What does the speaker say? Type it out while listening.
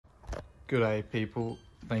G'day people,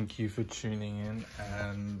 thank you for tuning in,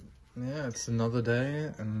 and yeah, it's another day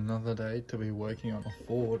and another day to be working on a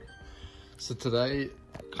Ford. So today,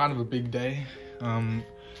 kind of a big day.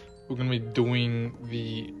 We're gonna be doing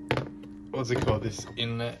the, this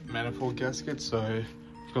inlet manifold gasket. So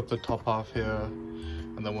we've got the top half here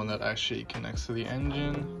and the one that actually connects to the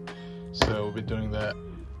engine. So we'll be doing that.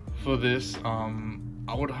 For this,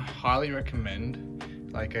 I would highly recommend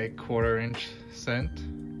like a 1/4 inch set,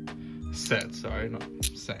 not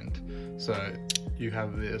cent. So you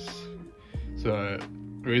have this. So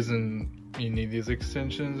the reason you need these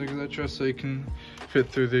extensions, etc., so you can fit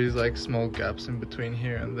through these like small gaps in between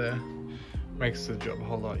here and there. Makes the job a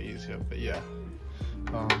whole lot easier. But yeah,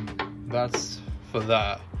 that's for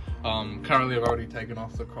that. Currently I've already taken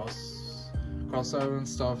off the crossover and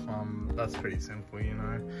stuff. That's pretty simple, you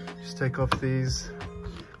know. Just take off these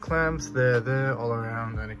clamps, there all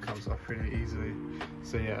around, and it comes off pretty easily.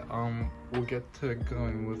 So yeah, we'll get to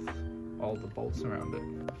going with all the bolts around it.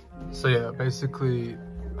 So yeah, basically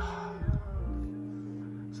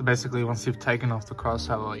once you've taken off the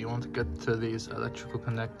crossover, you want to get to these electrical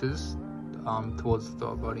connectors towards the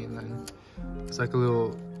door body, and then it's like a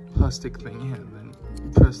little plastic thing here, and then you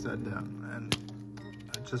press that down and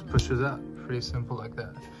it just pushes out. Pretty simple like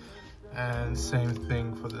that. And same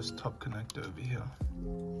thing for this top connector over here.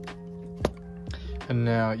 And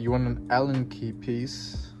now you want an Allen key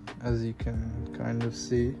piece, as you can kind of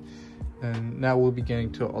see. And now we'll be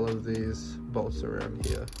getting to all of these bolts around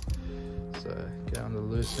here. So get on the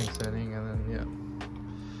loosening setting, and then yeah,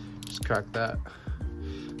 just crack that.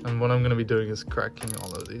 And what I'm going to be doing is cracking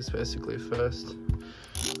all of these basically first.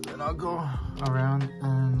 Then I'll go around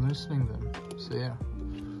and loosening them. So yeah,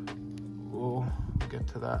 we'll get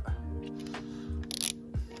to that.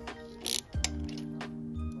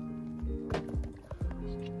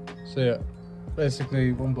 So yeah,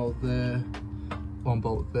 basically one bolt there, one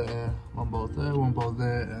bolt there, one bolt there, one bolt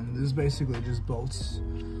there, and this basically just bolts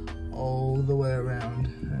all the way around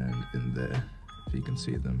and in there, if you can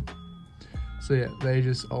see them. So yeah, they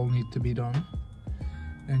just all need to be done.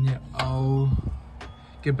 And yeah, I'll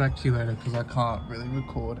get back to you later because I can't really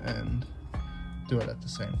record and do it at the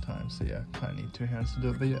same time. So yeah, kind of need 2 hands to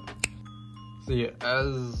do it, but yeah. So yeah,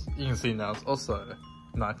 as you can see now, it's also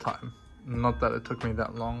nighttime. Not that it took me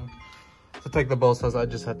that long to take the bolts out, I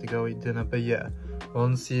just had to go eat dinner. But yeah,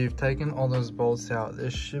 once you've taken all those bolts out,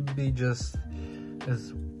 there should be just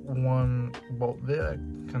this one bolt there that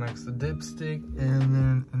connects the dipstick, and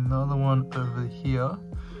then another one over here,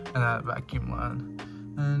 and that vacuum line.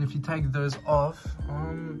 And if you take those off,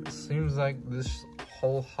 it seems like this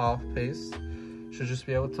whole half piece should just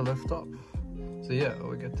be able to lift up. So yeah,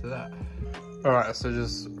 we'll get to that. Alright, so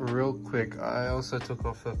just real quick, I also took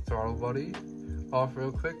off the throttle body off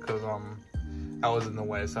real quick because I was in the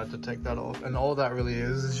way, so I had to take that off. And all that really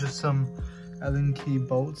is just some Allen key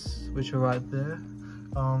bolts, which are right there.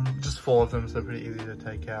 Just 4 of them, so pretty easy to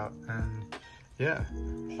take out. And yeah,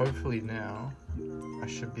 hopefully now I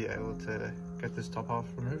should be able to get this top half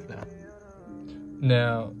removed now.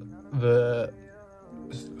 Now,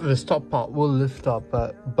 this top part will lift up,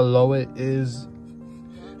 but below it is,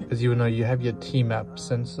 as you know, you have your T-map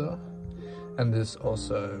sensor, and this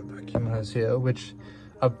also vacuum hose here, which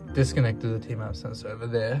I've disconnected the T-map sensor over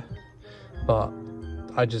there, but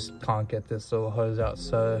I just can't get this little hose out.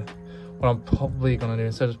 So what I'm probably gonna do,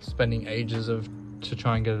 instead of spending ages to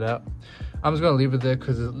try and get it out, I'm just gonna leave it there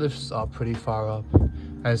because it lifts up pretty far up,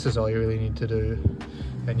 and this is all you really need to do.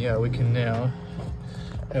 And yeah, we can now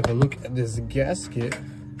have a look at this gasket,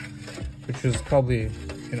 which was probably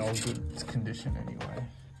in all good condition anyway.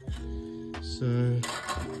 So if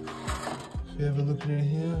you have a look at it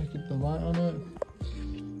here, I keep the light on it.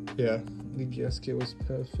 Yeah, the gasket was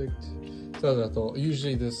perfect. So as I thought.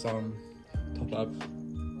 Usually this top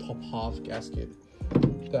half gasket,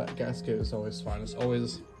 that gasket is always fine. It's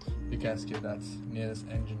always the gasket that's near this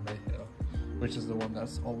engine bay here, which is the one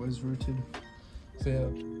that's always routed. So yeah,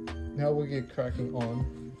 now we'll get cracking on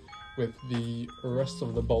with the rest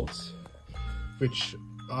of the bolts, which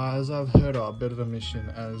as I've heard are a bit of a mission,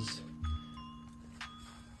 as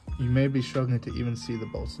you may be struggling to even see the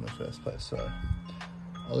bolts in the first place. So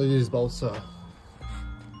all of these bolts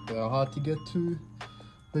they're hard to get to,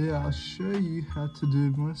 but yeah, I'll show you how to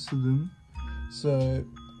do most of them. So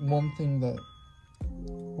one thing that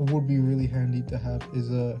would be really handy to have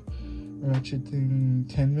is a ratcheting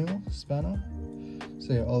 10mm spanner.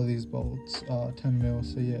 So yeah, all of these bolts are 10mm,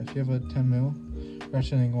 so yeah, if you have a 10mm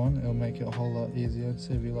ratcheting one, it'll make it a whole lot easier and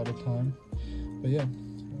save you a lot of time. But yeah,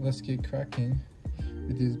 let's get cracking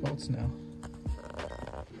with these bolts now.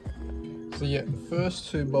 So yeah, the first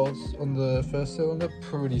two bolts on the first cylinder,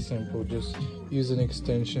 pretty simple. Just use an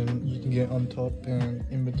extension. You can get on top and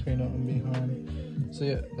in between it and behind. So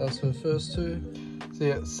yeah, that's for the first two. So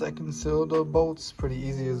yeah, second cylinder bolts, pretty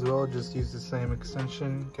easy as well. Just use the same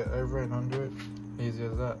extension, get over it and under it. Easy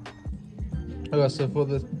as that. Okay, so for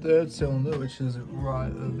the third cylinder, which is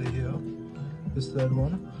right over here, this third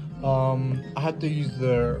one, I had to use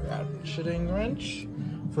the ratcheting wrench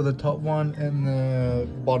for the top one, and the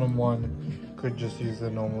bottom one could just use the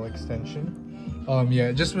normal extension.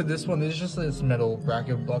 Yeah, just with this one, there's just this metal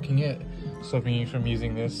bracket blocking it, stopping you from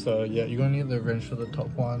using this. So yeah, you're gonna need the wrench for the top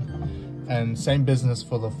one, and same business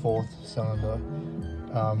for the fourth cylinder.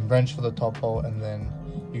 Wrench for the top bolt, and then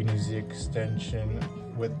you can use the extension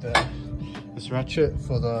with this ratchet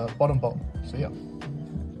for the bottom bolt. So yeah,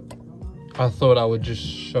 I thought I would just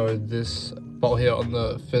show this bolt here on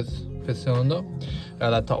the fifth cylinder.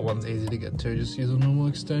 That top one's easy to get to, just use a normal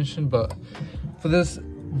extension. But for this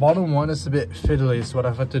bottom one, it's a bit fiddly, so what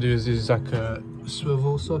I've had to do is use like a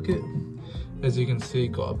swivel socket. As you can see,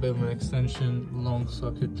 got a bit of an extension, long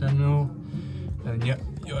socket, 10mm, and yeah,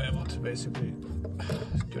 you're able to basically,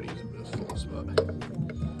 gotta use a bit of force, but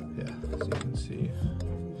yeah, as you can see,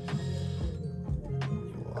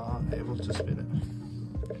 you are able to spin it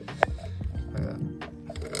like that.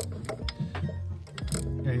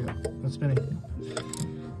 There you go, that's spinning.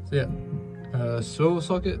 So yeah, swivel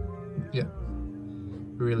socket, yeah,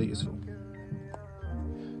 really useful.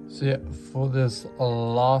 So yeah, for this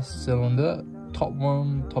last cylinder, top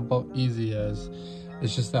bolt, easy as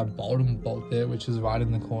it's just that bottom bolt there, which is right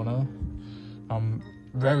in the corner.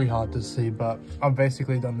 Very hard to see, but I've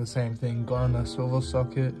basically done the same thing. Got on a swivel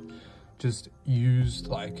socket, just used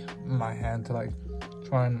like my hand to like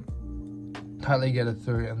try and tightly get it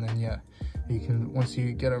through, and then yeah, you can, once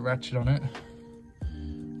you get a ratchet on it,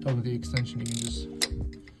 top of the extension, you can just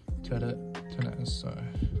turn it and so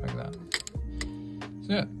like that. So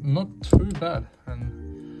yeah, not too bad.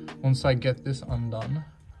 And once I get this undone,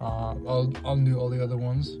 I'll undo all the other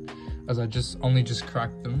ones, as I only just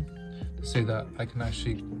cracked them to see that I can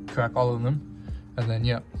actually crack all of them, and then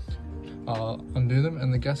yeah, I'll undo them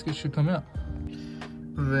and the gasket should come out.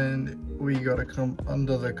 Then we gotta come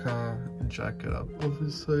under the car, jack it up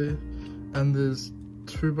obviously, and there's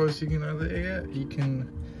two bolts you can either get. You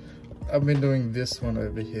can, I've been doing this one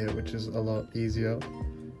over here, which is a lot easier.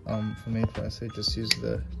 For me personally, just use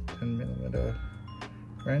the 10mm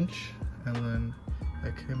wrench, and then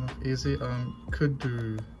that came off easy. Could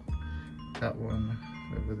do that one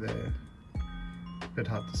over there, a bit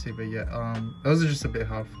hard to see, but yeah, those are just a bit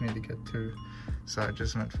hard for me to get to, so I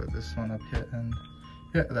just went for this one up here, and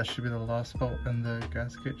yeah, that should be the last bolt, and the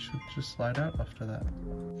gasket should just slide out after that.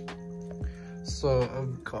 So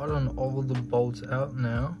I've gotten all the bolts out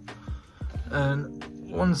now, and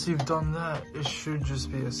once you've done that, it should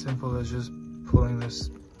just be as simple as just pulling this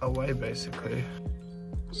away basically.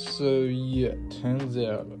 So yeah, turns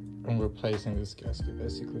out I'm replacing this gasket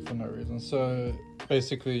basically for no reason. So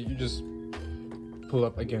basically you just pull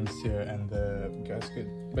up against here and the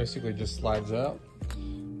gasket basically just slides out.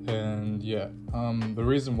 And yeah, the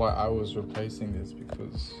reason why I was replacing this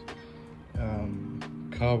because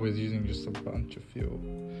car was using just a bunch of fuel,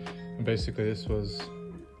 and basically this was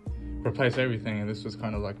replace everything, and this was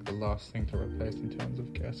kind of like the last thing to replace in terms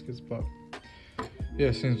of gaskets. But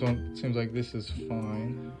yeah, seems like this is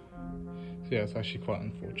fine. So yeah, it's actually quite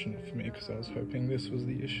unfortunate for me because I was hoping this was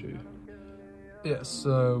the issue. Yeah,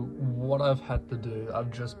 so what I've had to do, I've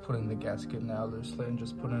just put in the gasket now loosely and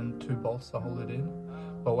just put in 2 bolts to hold it in.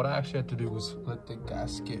 But what I actually had to do was split the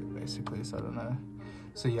gasket basically, so I don't know.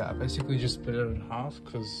 So yeah, I basically just split it in half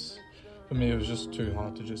because for me it was just too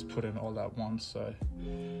hard to just put in all at once. So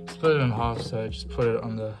split it in half, so I just put it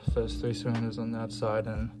on the first 3 cylinders on that side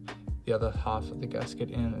and the other half of the gasket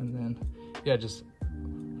in, and then yeah, just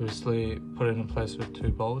loosely put it in place with 2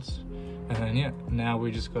 bolts. And then yeah, now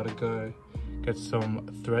we just gotta go get some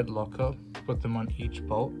thread locker, put them on each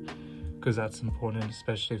bolt, because that's important,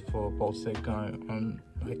 especially for bolts that go on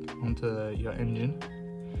onto your engine.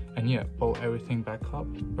 And yeah, bolt everything back up,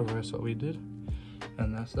 reverse what we did,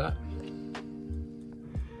 and that's that.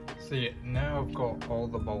 So yeah, now I've got all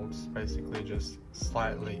the bolts basically just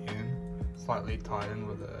slightly tightened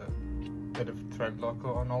with a bit of thread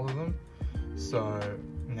locker on all of them. So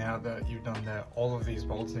now that you've done that, all of these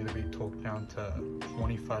bolts need to be torqued down to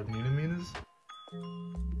 25mm.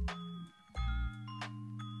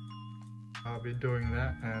 I'll be doing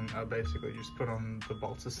that, and I basically just put on the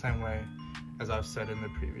bolts the same way as I've said in the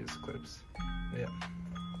previous clips. Yeah,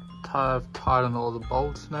 I've tightened all the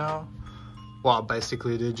bolts now. Well, I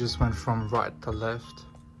basically did just went from right to left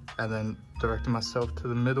and then directed myself to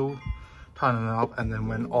the middle, tightening them up, and then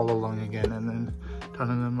went all along again, and then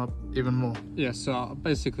tightening them up even more. Yeah, so I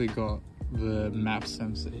basically got the map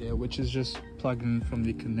sensor here, which is just plugged in from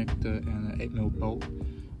the connector and an 8mm bolt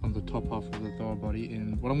on the top half of the throttle body.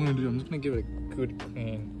 And what I'm going to do, I'm just going to give it a good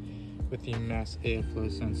clean with the mass airflow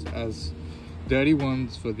sensor, as dirty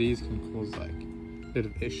ones for these can cause like a bit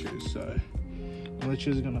of issues. So I'm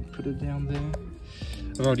literally going to put it down there.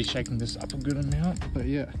 I've already shaken this up a good amount, but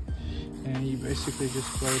yeah, and you basically just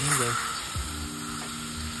throw it in there.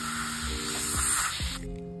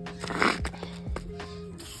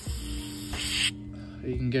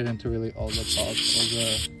 You can get into really older parts of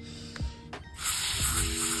the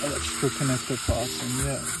electrical connector parts, and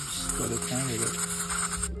yeah, just got it down with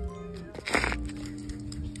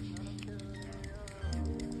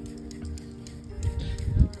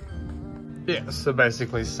it. Yeah, so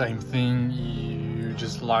basically same thing. You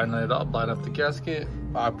just line it up, line up the gasket.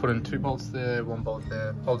 I put in 2 bolts there, 1 bolt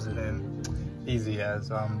there, holds it in. Easy as.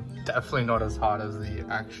 Definitely not as hard as the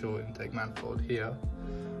actual intake manifold here,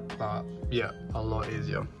 but yeah, a lot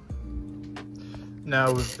easier.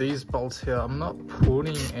 Now with these bolts here, I'm not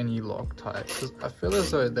putting any Loctite because I feel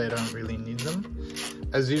as though they don't really need them.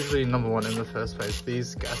 As usually, number one, in the first place,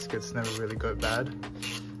 these gaskets never really go bad,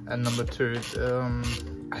 and number two,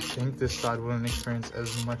 I think this side wouldn't experience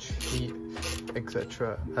as much heat,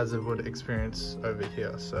 etc., as it would experience over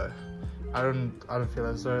here. So I don't feel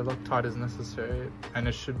as though Loctite is necessary, and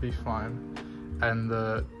it should be fine. And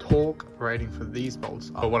the torque rating for these bolts,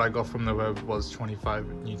 what I got from the web, was 25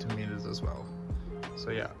 Newton meters as well. So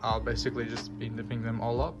yeah, I'll basically just be nipping them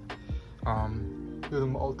all up, do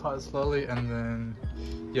them all tight slowly, and then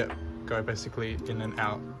yeah, go basically in and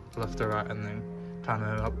out, left to right, and then turn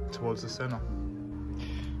it up towards the center.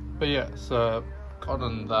 But yeah, so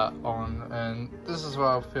gotten that on, and this is where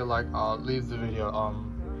I feel like I'll leave the video.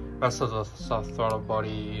 Rest of the stuff, throttle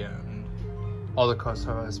body and all the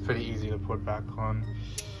crossover is pretty easy to put back on,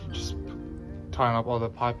 just tying up all the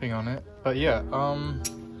piping on it. But yeah,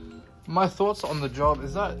 my thoughts on the job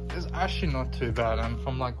is that it's actually not too bad, and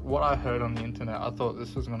from like what I heard on the internet, I thought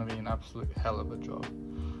this was going to be an absolute hell of a job.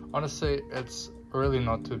 Honestly, it's really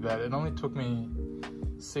not too bad. It only took me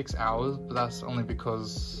 6 hours, but that's only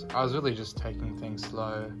because I was really just taking things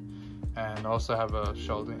slow, and also have a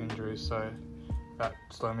shoulder injury, so that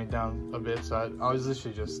slowed me down a bit. So I was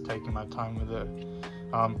literally just taking my time with it.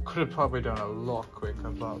 Could have probably done a lot quicker,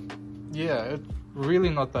 but yeah, it's really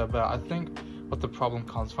not that bad. I think what the problem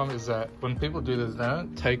comes from is that when people do this, they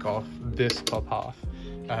don't take off this top half,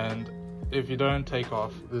 and if you don't take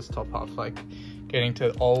off this top half, like getting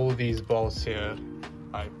to all these bolts here,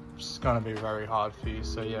 like it's gonna be very hard for you.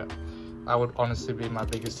 So yeah, I would honestly be, my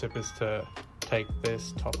biggest tip is to take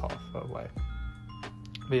this top half away.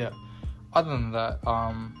 But yeah, other than that,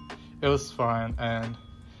 it was fine. And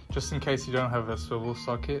just in case you don't have a swivel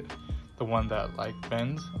socket, the one that like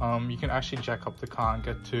bends, you can actually jack up the car and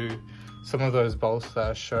get to some of those bolts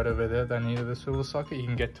that I showed over there that needed a swivel socket. You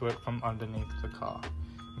can get to it from underneath the car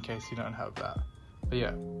in case you don't have that. But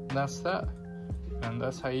yeah, that's that, and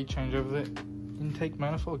that's how you change over the intake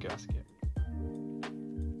manifold gasket.